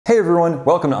Hey everyone,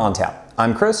 welcome to On Tap.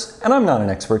 I'm Chris, and I'm not an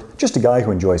expert, just a guy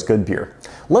who enjoys good beer.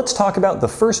 Let's talk about the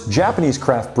first Japanese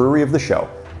craft brewery of the show,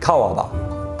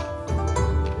 Kawaba.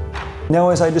 Now,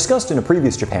 as I discussed in a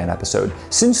previous Japan episode,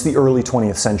 since the early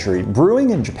 20th century,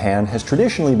 brewing in Japan has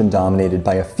traditionally been dominated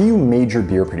by a few major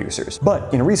beer producers.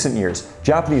 But in recent years,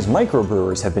 Japanese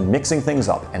microbrewers have been mixing things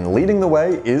up, and leading the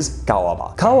way is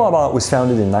Kawaba. Kawaba was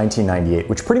founded in 1998,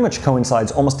 which pretty much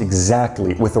coincides almost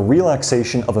exactly with the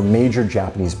relaxation of a major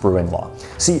Japanese brewing law.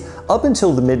 See, up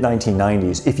until the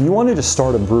mid-1990s, if you wanted to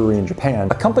start a brewery in Japan,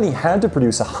 a company had to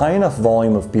produce a high enough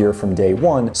volume of beer from day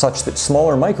one such that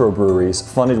smaller microbreweries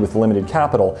funded with limited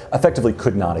capital effectively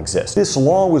could not exist. This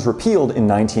law was repealed in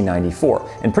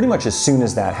 1994, and pretty much as soon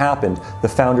as that happened, the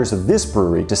founders of this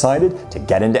brewery decided to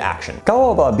get into action.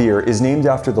 Kawaba beer is named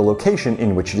after the location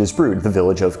in which it is brewed, the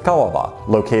village of Kawaba,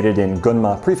 located in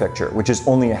Gunma Prefecture, which is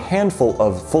only a handful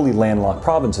of fully landlocked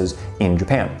provinces in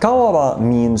Japan. Kawaba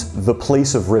means the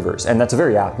place of rivers, and that's a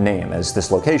very apt name, as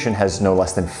this location has no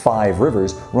less than 5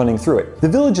 rivers running through it. The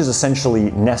village is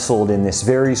essentially nestled in this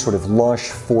very sort of lush,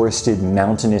 forested,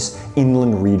 mountainous,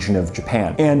 inland region of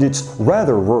Japan, and it's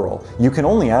rather rural. You can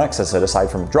only access it,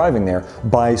 aside from driving there,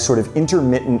 by sort of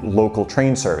intermittent local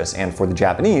train service, and for the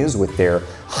Japanese, with their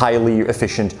highly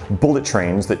efficient bullet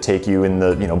trains that take you in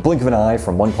the blink of an eye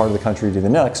from one part of the country to the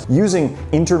next, using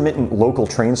intermittent local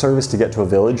train service to get to a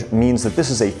village means that this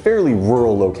is a fairly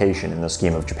rural location in the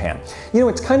scheme of Japan.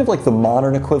 It's kind of like the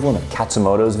modern equivalent of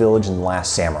Katsumoto's village in The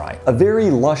Last Samurai. A very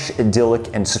lush,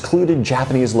 idyllic, and secluded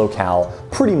Japanese locale,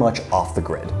 pretty much off the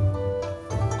grid.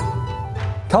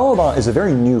 Kawaba is a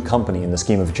very new company in the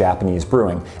scheme of Japanese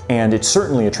brewing, and it's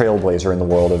certainly a trailblazer in the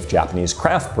world of Japanese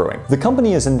craft brewing. The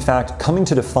company is in fact coming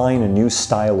to define a new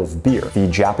style of beer, the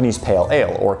Japanese Pale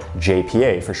Ale, or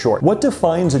JPA for short. What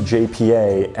defines a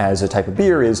JPA as a type of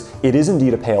beer is it is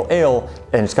indeed a pale ale,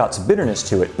 and it's got some bitterness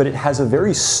to it, but it has a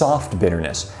very soft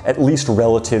bitterness, at least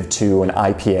relative to an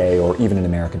IPA or even an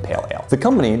American Pale Ale. The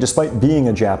company, despite being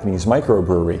a Japanese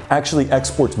microbrewery, actually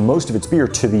exports most of its beer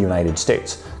to the United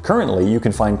States. Currently, you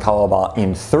can find Kawaba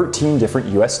in 13 different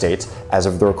US states as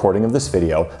of the recording of this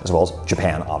video, as well as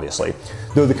Japan, obviously,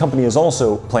 though the company is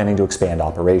also planning to expand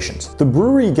operations. The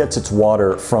brewery gets its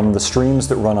water from the streams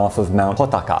that run off of Mount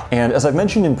Hotaka, and as I've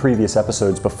mentioned in previous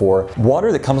episodes before,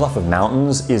 water that comes off of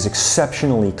mountains is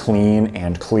exceptionally clean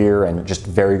and clear and just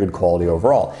very good quality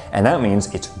overall, and that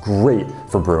means it's great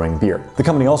for brewing beer. The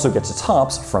company also gets its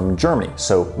hops from Germany,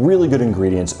 so really good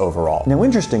ingredients overall. Now,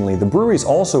 interestingly, the brewery is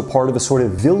also part of a sort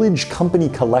of village company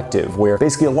collective where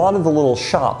basically a lot of the little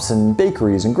shops and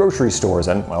bakeries and grocery stores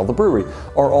and, well, the brewery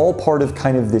are all part of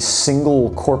kind of this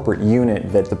single corporate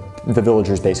unit that the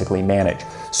villagers basically manage.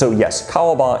 So yes,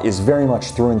 Kawaba is very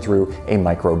much through and through a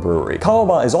microbrewery.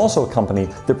 Kawaba is also a company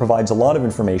that provides a lot of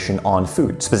information on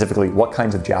food, specifically what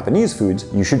kinds of Japanese foods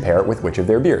you should pair with which of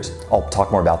their beers. I'll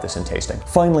talk more about this in tasting.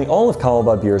 Finally, all of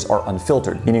Kawaba beers are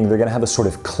unfiltered, meaning they're going to have a sort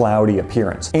of cloudy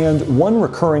appearance. And one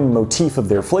recurring motif of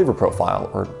their flavor profile,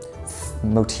 or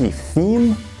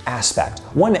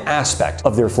one aspect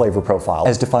of their flavor profile,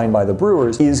 as defined by the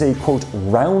brewers, is a, quote,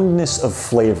 roundness of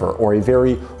flavor, or a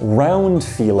very round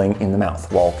feeling in the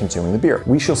mouth while consuming the beer.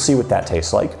 We shall see what that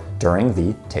tastes like during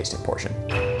the tasting portion.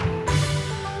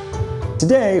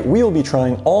 Today, we'll be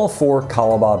trying all 4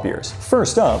 Kawaba beers.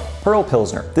 First up, Pearl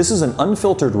Pilsner. This is an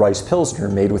unfiltered rice pilsner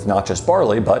made with not just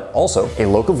barley, but also a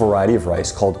local variety of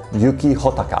rice called Yuki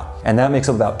Hotaka, and that makes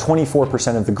up about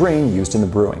 24% of the grain used in the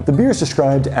brewing. The beer is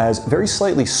described as very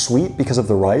slightly sweet because of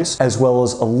the rice, as well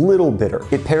as a little bitter.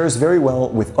 It pairs very well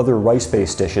with other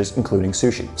rice-based dishes, including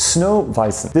sushi. Snow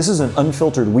Weizen. This is an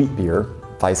unfiltered wheat beer,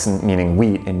 Weizen meaning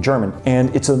wheat in German,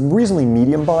 and it's a reasonably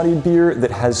medium-bodied beer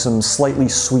that has some slightly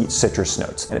sweet citrus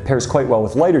notes, and it pairs quite well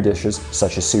with lighter dishes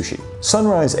such as sushi.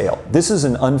 Sunrise Ale. This is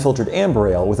an unfiltered amber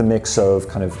ale with a mix of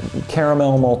kind of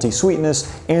caramel malty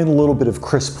sweetness and a little bit of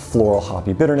crisp floral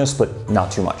hoppy bitterness, but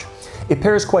not too much. It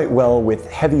pairs quite well with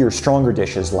heavier, stronger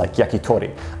dishes like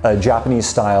yakitori, a Japanese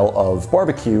style of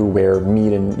barbecue where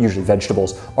meat and usually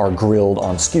vegetables are grilled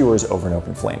on skewers over an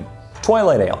open flame.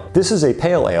 Twilight Ale. This is a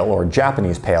pale ale, or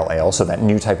Japanese pale ale, so that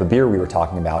new type of beer we were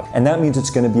talking about, and that means it's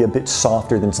going to be a bit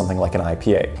softer than something like an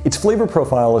IPA. Its flavor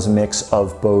profile is a mix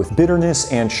of both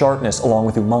bitterness and sharpness along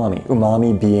with umami.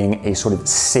 Umami being a sort of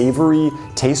savory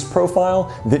taste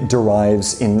profile that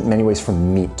derives in many ways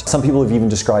from meat. Some people have even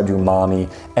described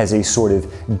umami as a sort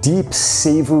of deep,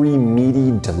 savory,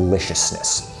 meaty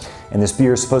deliciousness. And this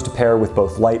beer is supposed to pair with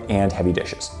both light and heavy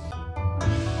dishes.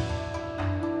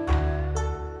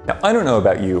 Now, I don't know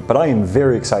about you, but I am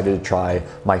very excited to try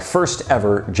my first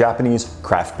ever Japanese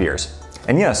craft beers.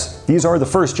 And yes, these are the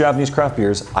first Japanese craft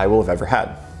beers I will have ever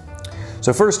had.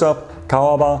 So first up,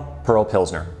 Kawaba Pearl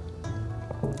Pilsner.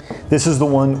 This is the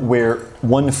one where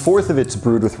 1/4 of it's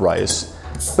brewed with rice,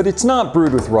 but it's not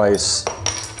brewed with rice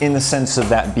in the sense of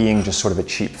that being just sort of a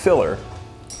cheap filler.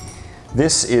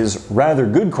 This is rather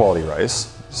good quality rice,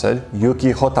 said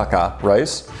Yuki Hotaka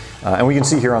rice. And we can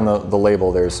see here on the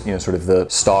label there's, you know, sort of the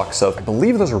stalks of, I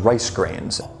believe those are rice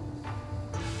grains.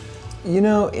 You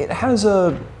know,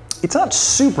 it's not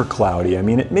super cloudy. I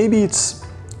mean, maybe it's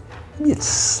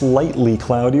slightly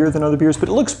cloudier than other beers, but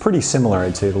it looks pretty similar,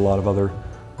 I'd say, to a lot of other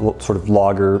sort of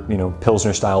lager, you know,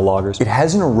 Pilsner style lagers. It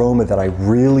has an aroma that I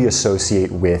really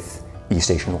associate with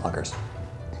East Asian lagers.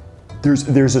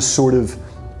 There's a sort of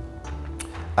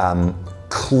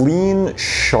clean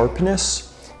sharpness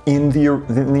in the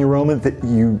aroma that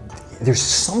there's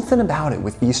something about it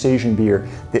with East Asian beer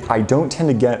that I don't tend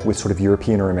to get with sort of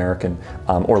European or American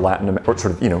or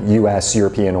sort of, you know, US,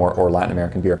 European or Latin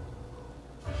American beer.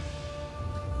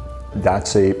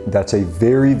 That's a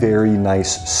very, very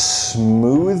nice,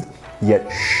 smooth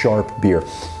yet sharp beer.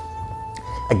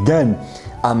 Again,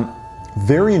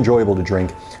 very enjoyable to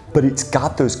drink, but it's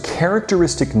got those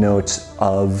characteristic notes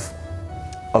of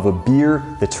a beer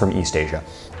that's from East Asia.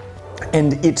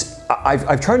 And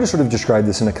I've tried to sort of describe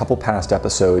this in a couple past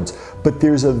episodes, but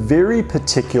there's a very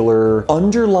particular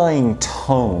underlying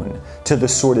tone to the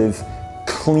sort of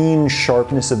clean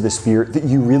sharpness of this beer that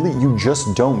you just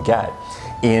don't get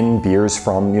in beers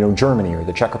from, you know, Germany or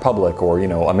the Czech Republic or, you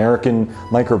know, American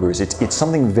microbrews. It's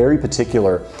something very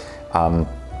particular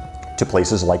to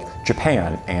places like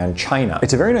Japan and China.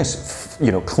 It's a very nice,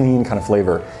 you know, clean kind of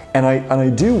flavor. And I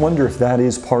do wonder if that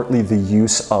is partly the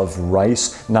use of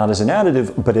rice, not as an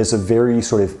additive, but as a very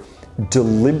sort of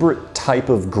deliberate type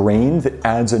of grain that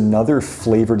adds another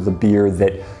flavor to the beer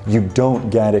that you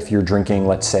don't get if you're drinking,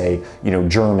 let's say, you know,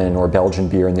 German or Belgian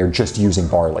beer and they're just using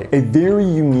barley. A very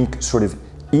unique sort of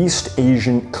East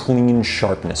Asian clean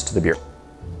sharpness to the beer.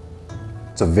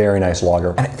 It's a very nice lager.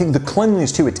 And I think the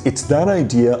cleanliness too, it's that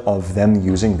idea of them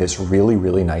using this really,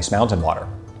 really nice mountain water.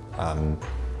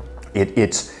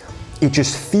 It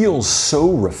just feels so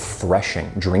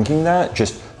refreshing drinking that.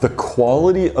 Just the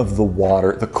quality of the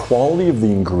water, the quality of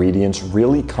the ingredients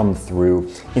really come through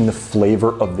in the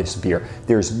flavor of this beer.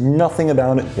 There's nothing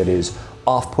about it that is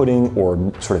off-putting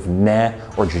or sort of meh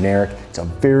or generic. It's a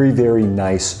very, very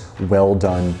nice, well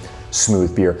done,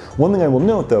 smooth beer. One thing I will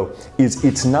note though is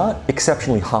it's not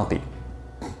exceptionally hoppy.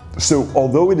 So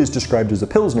although it is described as a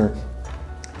Pilsner,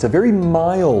 it's a very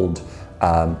mild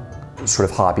sort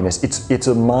of hoppiness. It's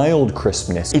a mild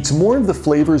crispness. It's more of the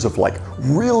flavors of like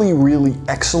really, really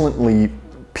excellently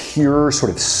pure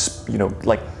sort of, you know,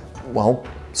 like, well,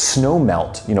 snow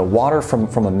melt, you know, water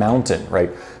from a mountain,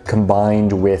 right?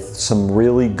 Combined with some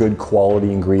really good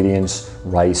quality ingredients,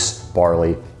 rice,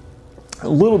 barley, a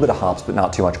little bit of hops, but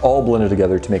not too much, all blended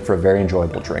together to make for a very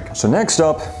enjoyable drink. So next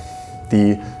up,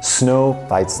 the Snow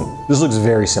Weizen. This looks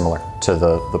very similar to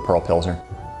the Pearl Pilsner.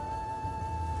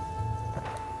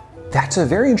 That's a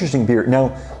very interesting beer.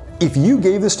 Now, if you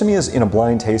gave this to me as in a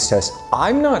blind taste test,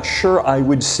 I'm not sure I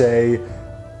would say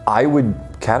I would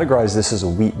categorize this as a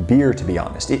wheat beer, to be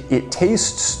honest. It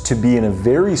tastes to be in a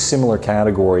very similar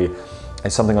category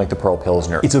as something like the Pearl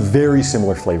Pilsner. It's a very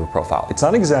similar flavor profile. It's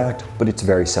not exact, but it's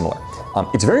very similar.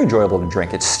 It's very enjoyable to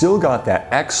drink. It's still got that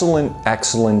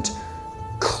excellent,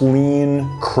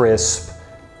 clean, crisp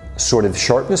sort of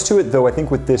sharpness to it, though I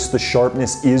think with this, the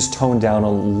sharpness is toned down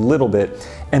a little bit,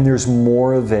 and there's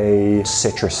more of a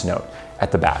citrus note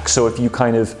at the back. So if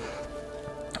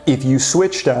you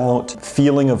switched out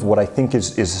feeling of what I think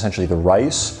is essentially the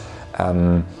rice,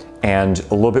 and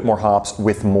a little bit more hops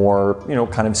with more, you know,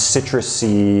 kind of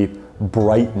citrusy,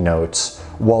 bright notes,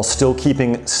 while still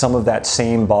keeping some of that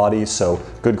same body, so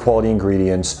good quality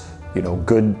ingredients, you know,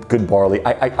 good barley.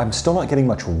 I'm still not getting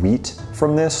much wheat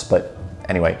from this, but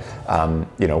anyway,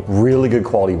 you know, really good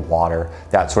quality water,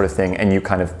 that sort of thing, and you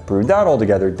kind of brewed that all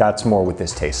together. That's more what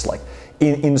this tastes like.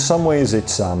 In some ways,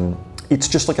 it's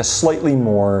just like a slightly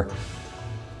more,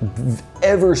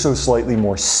 ever so slightly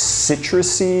more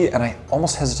citrusy, and I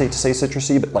almost hesitate to say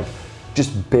citrusy, but like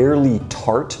just barely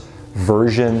tart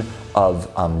version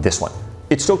of this one.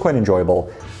 It's still quite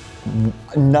enjoyable.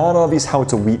 Not obvious how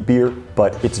it's a wheat beer,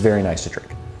 but it's very nice to drink.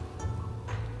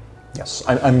 Yes,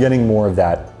 I'm getting more of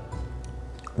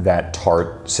that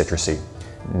tart citrusy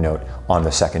note on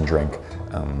the second drink.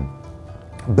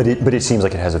 But it seems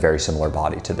like it has a very similar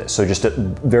body to this. So just a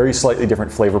very slightly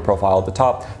different flavor profile at the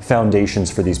top.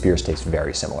 Foundations for these beers taste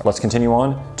very similar. Let's continue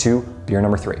on to beer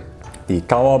number 3, the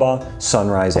Kawaba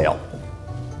Sunrise Ale.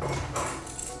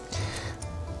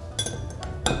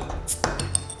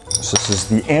 So this is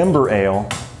the amber ale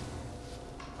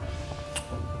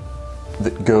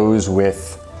that goes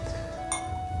with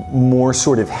more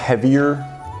sort of heavier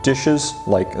dishes,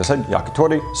 like I said,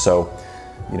 yakitori. So,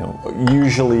 you know,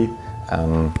 usually,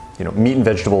 you know, meat and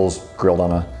vegetables grilled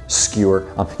on a skewer.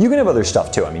 You can have other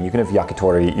stuff too. I mean, you can have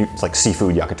yakitori, it's like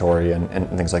seafood yakitori and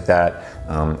things like that.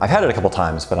 I've had it a couple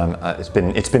times, but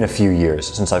it's been a few years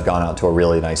since I've gone out to a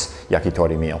really nice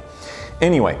yakitori meal.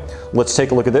 Anyway, let's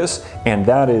take a look at this, and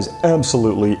that is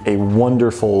absolutely a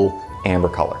wonderful amber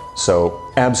color.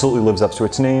 So absolutely lives up to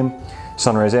its name,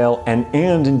 Sunrise Ale, and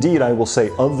indeed I will say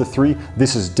of the three,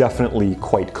 this is definitely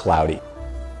quite cloudy.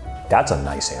 That's a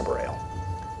nice amber ale.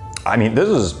 I mean,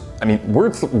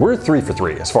 we're 3 for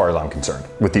 3 as far as I'm concerned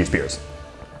with these beers.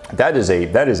 That is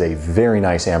a very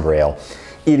nice amber ale.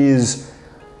 It is,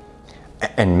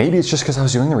 and maybe it's just because I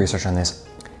was doing the research on this,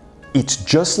 it's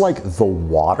just like the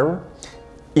water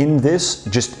in this,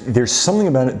 there's something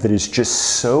about it that is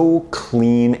just so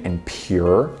clean and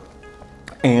pure,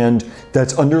 and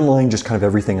that's underlying just kind of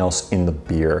everything else in the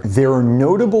beer. There are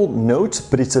notable notes,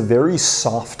 but it's a very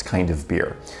soft kind of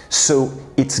beer. So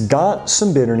it's got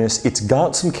some bitterness, it's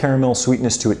got some caramel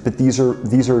sweetness to it, but these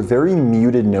are very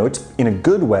muted notes in a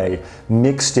good way,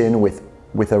 mixed in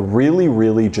with a really,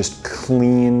 really just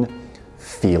clean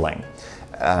feeling.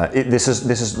 This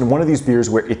is one of these beers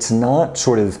where it's not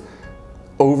sort of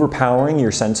overpowering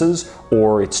your senses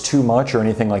or it's too much or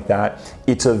anything like that.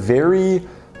 It's a very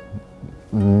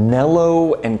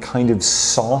mellow and kind of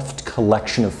soft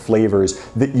collection of flavors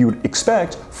that you'd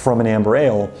expect from an amber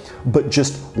ale, but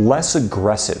just less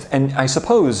aggressive. And I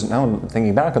suppose, now I'm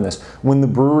thinking back on this, when the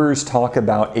brewers talk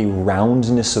about a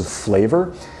roundness of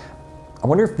flavor, I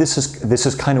wonder if this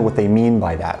is kind of what they mean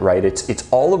by that, right? It's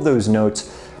all of those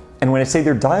notes. And when I say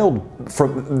they're dialed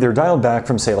back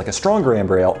from, say, like a stronger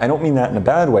amber ale, I don't mean that in a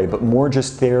bad way, but more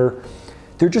just they're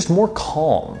just more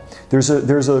calm. There's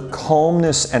a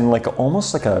calmness and like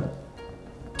almost like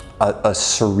a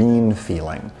serene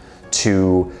feeling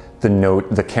to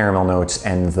the caramel notes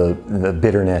and the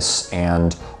bitterness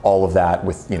and all of that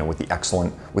with the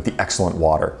excellent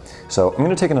water. So I'm going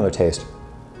to take another taste.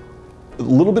 A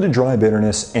little bit of dry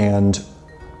bitterness and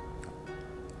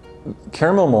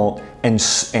caramel malt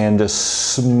and a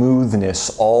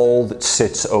smoothness all that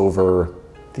sits over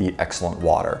the excellent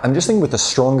water. I'm just thinking with the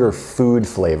stronger food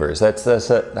flavors, that's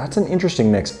an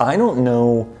interesting mix. I don't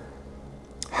know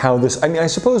how this, I mean, I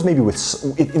suppose maybe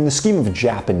in the scheme of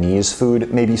Japanese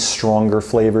food, maybe stronger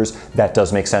flavors, that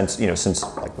does make sense, since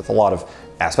like with a lot of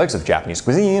aspects of Japanese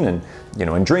cuisine and,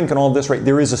 and drink and all of this, right,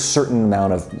 there is a certain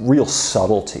amount of real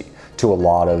subtlety to a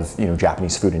lot of,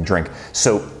 Japanese food and drink.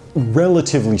 So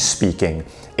relatively speaking,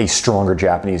 a stronger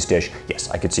Japanese dish, yes,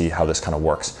 I could see how this kind of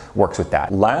works with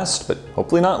that. Last, but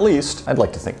hopefully not least, I'd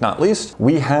like to think not least,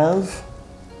 we have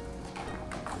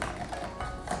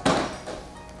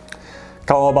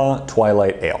Kawaba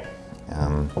Twilight Ale.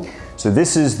 So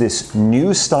this is this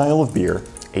new style of beer,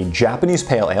 a Japanese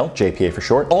pale ale, JPA for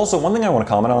short. Also, one thing I want to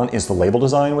comment on is the label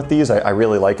design with these. I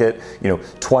really like it.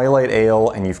 Twilight Ale,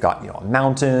 and you've got a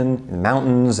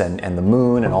mountains and the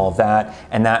moon and all of that,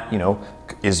 and that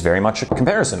is very much a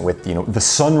comparison with the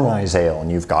Sunrise Ale,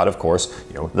 and you've got, of course,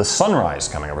 the sunrise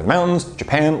coming over the mountains,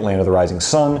 Japan, land of the rising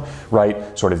sun,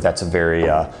 right? Sort of that's a very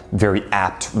very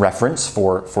apt reference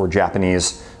for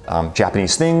Japanese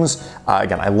things.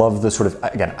 Again, I love the sort of,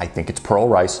 I think it's pearl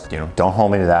rice, don't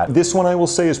hold me to that. This one I will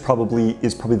say is probably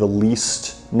the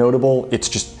least notable. It's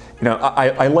just,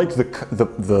 I like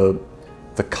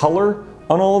the color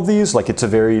on all of these. Like, it's a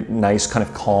very nice kind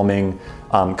of calming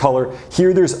color.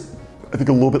 Here there's, I think,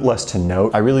 a little bit less to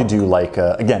note. I really do like,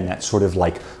 again, that sort of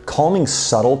like calming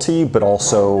subtlety, but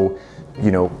also,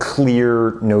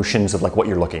 clear notions of like what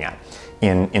you're looking at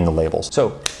in the labels.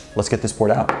 So let's get this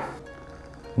poured out.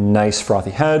 Nice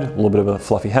frothy head, a little bit of a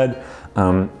fluffy head,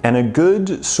 and a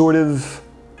good sort of,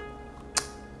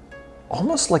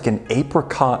 almost like an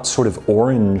apricot sort of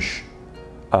orange,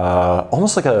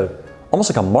 almost like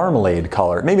a marmalade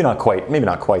color. Maybe not quite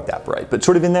that bright, but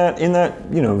sort of in that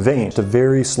vein. Just a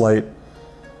very slight,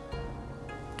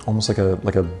 almost like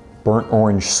a burnt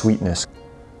orange sweetness.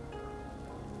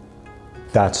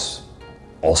 That's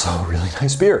also a really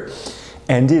nice beer,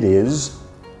 and it is.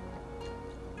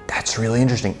 That's really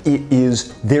interesting.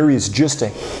 There is just a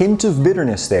hint of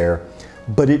bitterness there,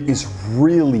 but it is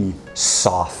really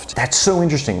soft. That's so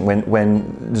interesting when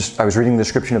I was reading the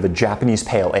description of a Japanese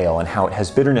pale ale and how it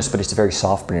has bitterness, but it's a very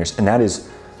soft bitterness, and that is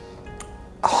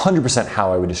 100%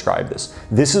 how I would describe this.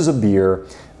 This is a beer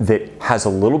that has a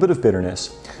little bit of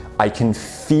bitterness. I can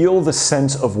feel the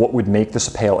sense of what would make this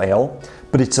a pale ale,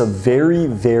 but it's a very,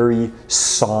 very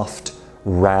soft,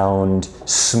 round,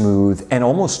 smooth, and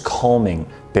almost calming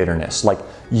bitterness. Like,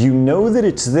 you know that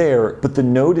it's there, but the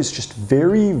note is just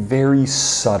very, very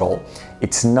subtle.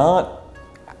 It's not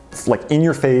like in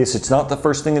your face, it's not the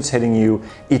first thing that's hitting you,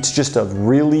 it's just a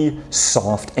really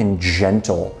soft and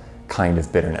gentle kind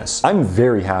of bitterness. I'm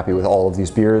very happy with all of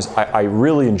these beers. I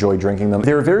really enjoy drinking them.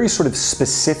 There are very sort of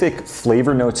specific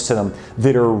flavor notes to them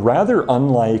that are rather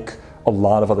unlike a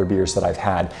lot of other beers that I've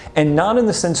had. And not in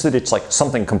the sense that it's like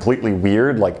something completely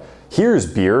weird, like here's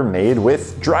beer made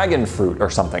with dragon fruit or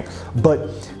something, but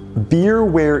beer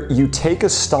where you take a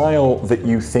style that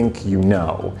you think you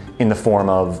know in the form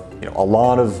of a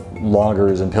lot of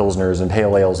lagers and pilsners and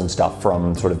pale ales and stuff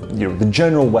from sort of the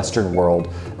general Western world,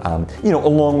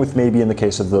 along with maybe in the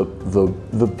case of the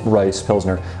rice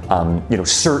pilsner,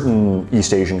 certain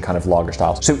East Asian kind of lager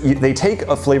styles. So they take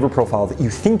a flavor profile that you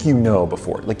think you know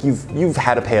before, like you've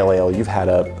had a pale ale, you've had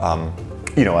an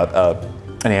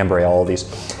amber ale, all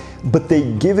these, but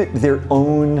they give it their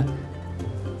own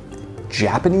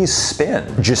Japanese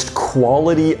spin, just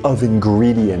quality of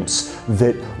ingredients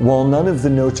that, while none of the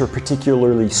notes are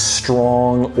particularly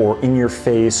strong or in your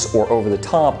face or over the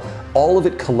top, all of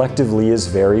it collectively is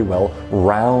very well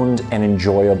round and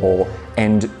enjoyable,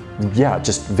 and yeah,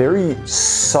 just very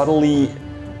subtly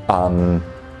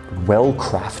well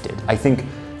crafted. I think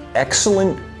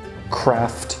excellent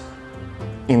craft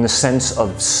in the sense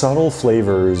of subtle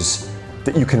flavors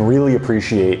that you can really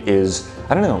appreciate is,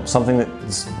 I don't know, something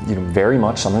that's very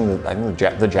much something that I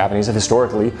think the Japanese have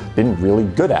historically been really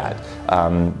good at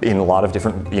in a lot of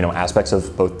different aspects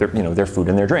of both their food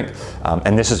and their drink,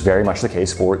 and this is very much the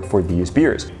case for these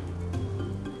beers.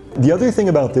 The other thing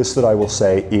about this that I will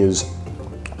say is,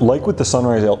 like with the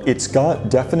Sunrise Ale, it's got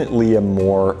definitely a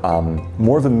more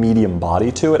of a medium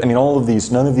body to it. I mean,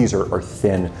 none of these are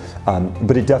thin,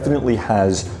 but it definitely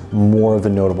has more of a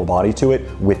notable body to it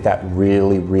with that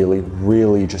really, really,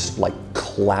 really just like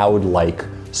cloud-like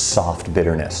soft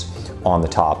bitterness on the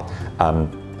top.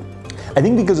 I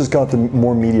think because it's got the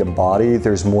more medium body,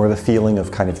 there's more of a feeling of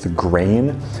kind of the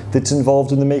grain that's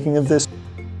involved in the making of this.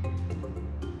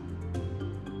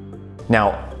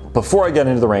 Now, before I get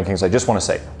into the rankings, I just want to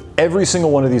say, every single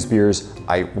one of these beers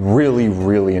I really,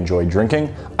 really enjoyed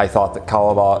drinking. I thought that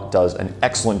Kawaba does an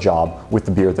excellent job with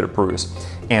the beer that it brews.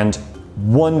 And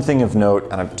one thing of note,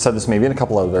 and I've said this maybe in a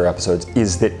couple other episodes,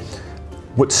 is that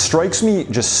what strikes me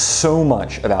just so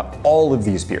much about all of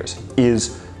these beers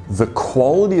is the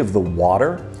quality of the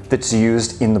water that's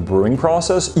used in the brewing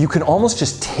process. You can almost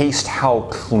just taste how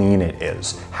clean it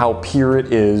is, how pure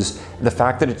it is, the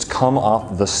fact that it's come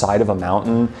off the side of a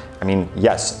mountain. I mean,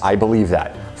 yes, I believe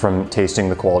that from tasting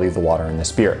the quality of the water in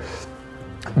this beer.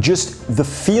 Just the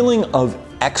feeling of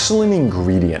excellent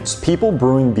ingredients, people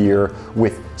brewing beer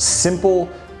with simple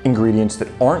ingredients that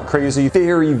aren't crazy,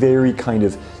 very, very kind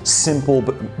of simple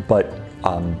but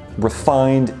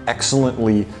refined,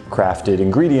 excellently crafted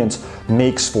ingredients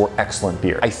makes for excellent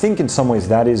beer. I think in some ways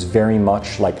that is very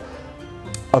much like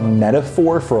a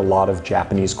metaphor for a lot of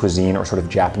Japanese cuisine or sort of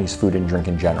Japanese food and drink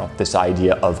in general. This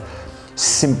idea of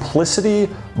simplicity,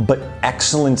 but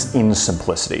excellence in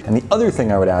simplicity. And the other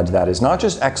thing I would add to that is not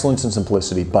just excellence in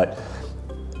simplicity, but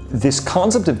this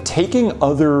concept of taking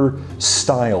other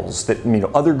styles that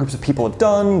other groups of people have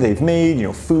done, they've made,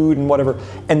 food and whatever,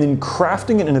 and then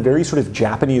crafting it in a very sort of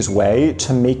Japanese way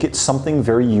to make it something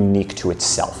very unique to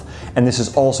itself. And this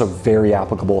is also very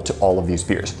applicable to all of these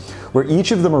beers, where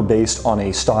each of them are based on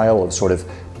a style of sort of,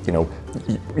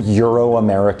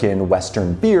 Euro-American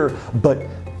Western beer, but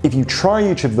if you try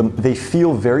each of them, they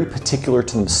feel very particular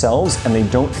to themselves, and they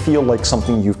don't feel like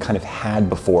something you've kind of had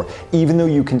before, even though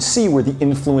you can see where the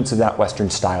influence of that Western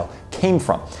style came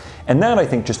from. And that, I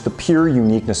think, just the pure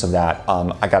uniqueness of that,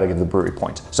 I gotta give the brewery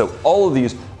points. So all of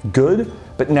these, good,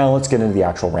 but now let's get into the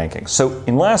actual rankings. So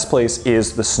in last place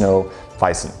is the Snow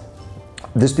Weizen.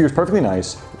 This beer is perfectly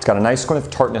nice. It's got a nice kind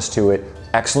of tartness to it,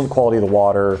 excellent quality of the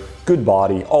water, good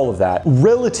body, all of that.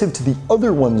 Relative to the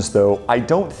other ones though, I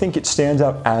don't think it stands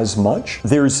out as much.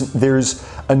 There's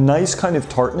a nice kind of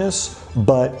tartness,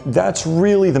 but that's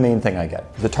really the main thing I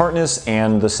get. The tartness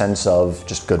and the sense of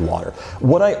just good water.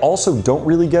 What I also don't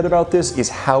really get about this is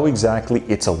how exactly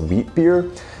it's a wheat beer.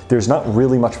 There's not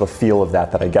really much of a feel of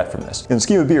that I get from this. In the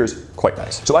scheme of beers, quite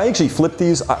nice. So I actually flipped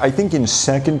these. I think in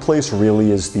second place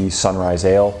really is the Sunrise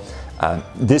Ale.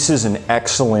 This is an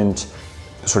excellent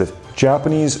sort of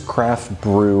Japanese craft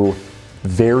brew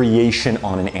variation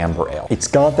on an amber ale. It's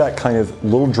got that kind of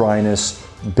little dryness,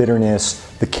 bitterness,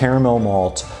 the caramel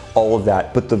malt, all of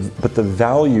that, but the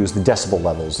values, the decibel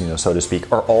levels, so to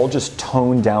speak, are all just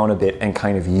toned down a bit and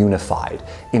kind of unified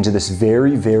into this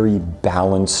very, very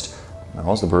balanced,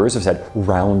 as the brewers have said,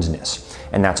 roundness.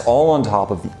 And that's all on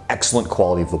top of the excellent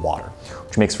quality of the water.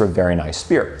 which makes for a very nice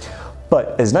beer.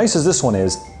 But as nice as this one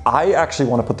is, I actually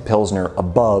want to put the Pilsner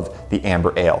above the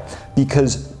Amber Ale,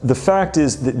 because the fact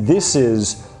is that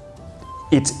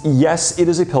yes, it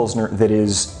is a Pilsner that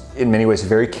is in many ways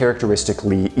very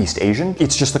characteristically East Asian.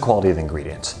 It's just the quality of the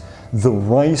ingredients. The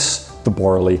rice, the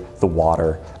barley, the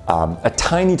water, a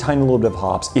tiny, tiny little bit of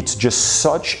hops. It's just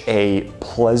such a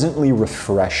pleasantly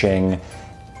refreshing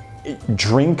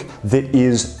drink that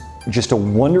is just a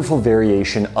wonderful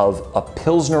variation of a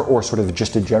Pilsner or sort of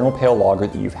just a general pale lager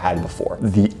that you've had before.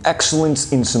 The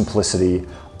excellence in simplicity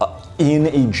in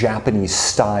a Japanese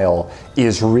style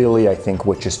is really, I think,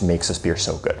 what just makes this beer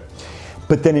so good.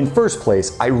 But then in first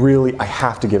place, I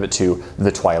have to give it to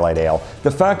the Twilight Ale.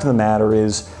 The fact of the matter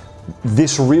is,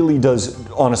 this really does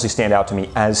honestly stand out to me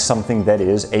as something that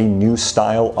is a new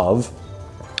style of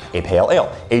a pale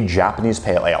ale, a Japanese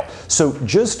pale ale. So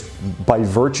just by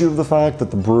virtue of the fact that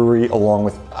the brewery, along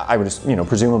with, I would just,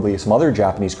 presumably some other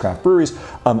Japanese craft breweries,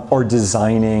 are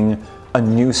designing a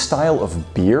new style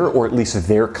of beer, or at least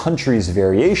their country's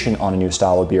variation on a new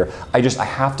style of beer, I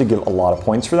have to give a lot of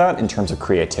points for that in terms of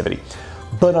creativity.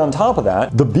 But on top of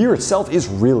that, the beer itself is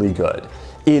really good.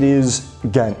 It is,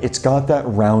 again, it's got that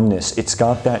roundness, it's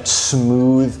got that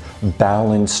smooth,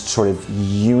 balanced, sort of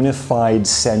unified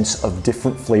sense of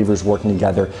different flavors working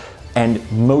together, and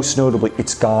most notably,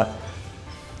 it's got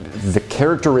the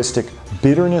characteristic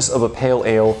bitterness of a pale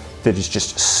ale that is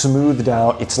just smoothed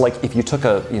out. It's like if you took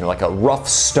like a rough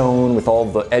stone with all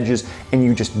the edges and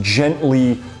you just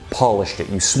gently polished it.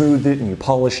 You smoothed it and you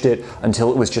polished it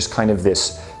until it was just kind of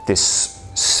this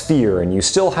sphere, and you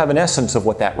still have an essence of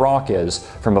what that rock is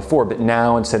from before, but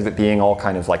now instead of it being all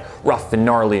kind of like rough and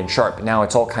gnarly and sharp, now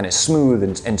it's all kind of smooth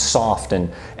and soft and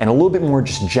a little bit more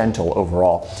just gentle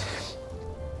overall.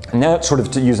 And that sort of,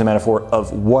 to use a metaphor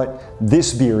of what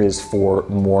this beer is for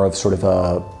more of sort of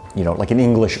a, like an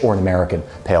English or an American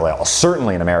pale ale,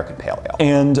 certainly an American pale ale.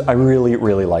 And I really,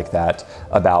 really like that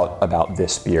about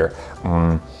this beer.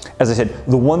 As I said,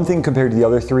 the one thing compared to the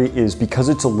other three is because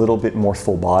it's a little bit more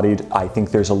full-bodied, I think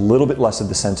there's a little bit less of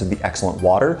the sense of the excellent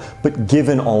water, but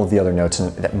given all of the other notes,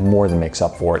 that more than makes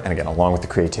up for it. And again, along with the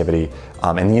creativity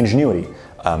and the ingenuity,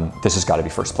 this has got to be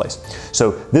first place.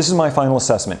 So this is my final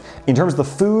assessment. In terms of the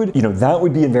food, that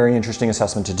would be a very interesting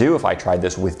assessment to do if I tried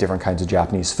this with different kinds of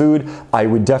Japanese food. I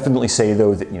would definitely say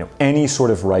though that, any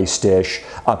sort of rice dish,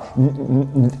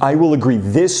 I will agree,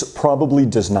 this probably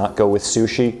does not go with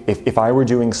sushi. If I were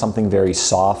doing something very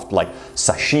soft like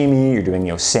sashimi, you're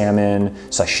doing, salmon,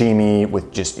 sashimi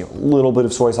with just a little bit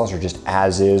of soy sauce or just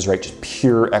as is, right? Just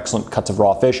pure excellent cuts of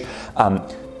raw fish.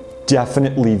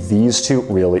 Definitely these two,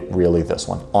 really this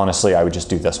one. Honestly, I would just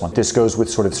do this one. This goes with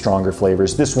sort of stronger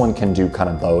flavors. This one can do kind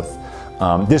of both.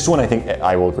 This one, I think,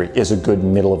 I will agree, is a good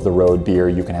middle of the road beer.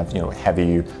 You can have,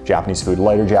 heavy Japanese food,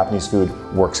 lighter Japanese food,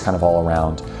 works kind of all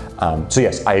around. So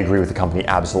yes, I agree with the company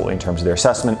absolutely in terms of their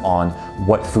assessment on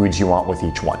what foods you want with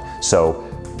each one. So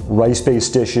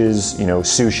rice-based dishes,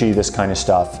 sushi, this kind of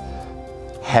stuff,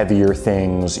 heavier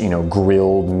things,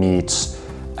 grilled meats,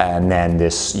 and then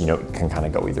this, can kind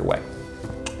of go either way.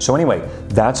 So anyway,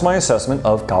 that's my assessment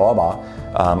of Kawaba,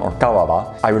 or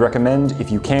Kawaba. I would recommend, if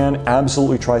you can,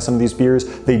 absolutely try some of these beers.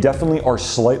 They definitely are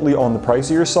slightly on the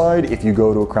pricier side if you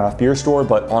go to a craft beer store,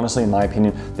 but honestly, in my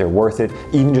opinion, they're worth it,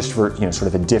 even just for, sort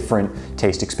of a different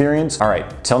taste experience. All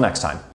right, till next time.